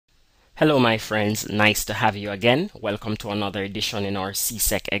Hello my friends, nice to have you again. Welcome to another edition in our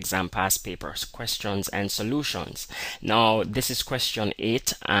CSEC exam past papers, questions and solutions. Now this is question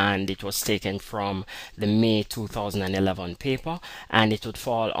 8 and it was taken from the May 2011 paper and it would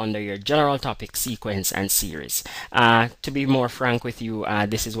fall under your general topic sequence and series. To be more frank with you,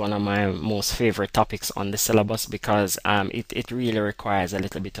 this is one of my most favorite topics on the syllabus because it really requires a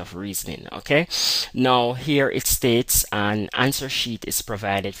little bit of reasoning. Okay, now here it states an answer sheet is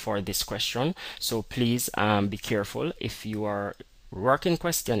provided for this question, so please be careful. If you are working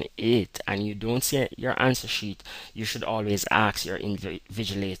question 8 and you don't see your answer sheet, you should always ask your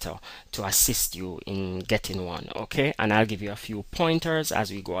invigilator to assist you in getting one. Okay, and I'll give you a few pointers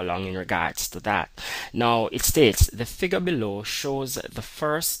as we go along in regards to that. Now it states the figure below shows the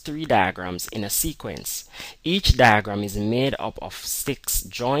first 3 diagrams in a sequence. Each diagram is made up of sticks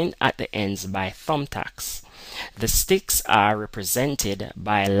joined at the ends by thumbtacks. The sticks are represented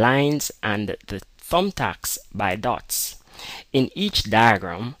by lines and the thumbtacks by dots. In each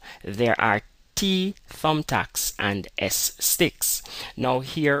diagram, there are T thumbtacks and S sticks. Now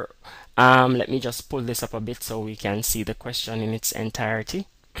here, let me just pull this up a bit so we can see the question in its entirety.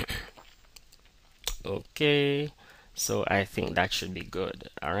 Okay, so I think that should be good.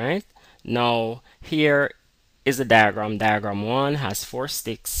 All right. Now here is the diagram. Diagram 1 has 4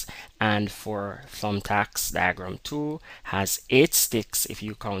 sticks and 4 thumbtacks. Diagram 2 has 8 sticks. If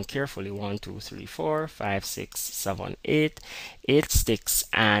you count carefully, 1, 2, 3, 4, 5, 6, 7, 8, 8 sticks,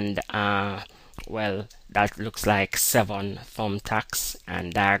 and well, that looks like 7 thumbtacks.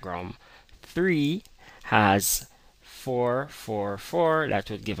 And diagram 3 has 4, 4, 4.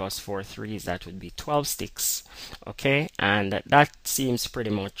 That would give us 4 threes. That would be 12 sticks. Okay, and that seems pretty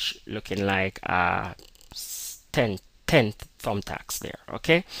much looking like 10 thumbtacks there.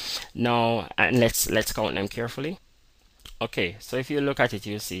 Okay, now and let's count them carefully. Okay, so if you look at it,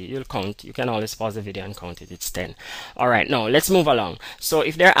 you see, you'll count. You can always pause the video and count it. It's 10. All right, now let's move along. So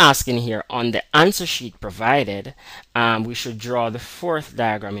if they're asking here on the answer sheet provided, we should draw the 4th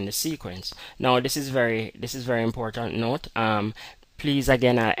diagram in the sequence. Now this is very important note. Please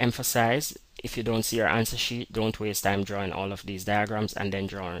again, I emphasize, if you don't see your answer sheet, don't waste time drawing all of these diagrams and then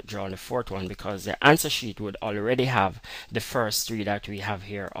draw the 4th one, because the answer sheet would already have the first 3 that we have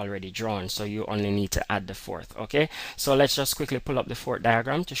here already drawn, so you only need to add the 4th. Okay, so let's just quickly pull up the 4th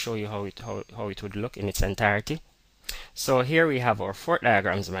diagram to show you how it would look in its entirety. So here we have our 4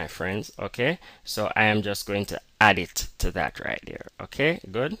 diagrams, my friends. Okay, so I am just going to add it to that right there. Okay,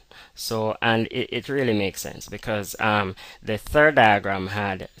 good. So and it really makes sense because the 3rd diagram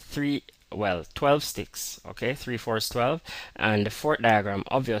had 12 sticks. Okay, 3 4 is 12, and the 4th diagram,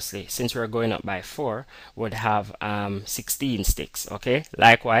 obviously since we're going up by 4, would have 16 sticks. Okay,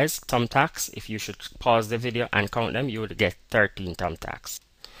 likewise thumbtacks, if you should pause the video and count them, you would get 13 thumbtacks.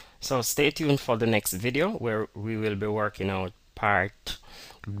 So stay tuned for the next video where we will be working out part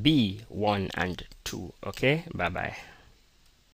B 1 and 2. Okay, bye bye.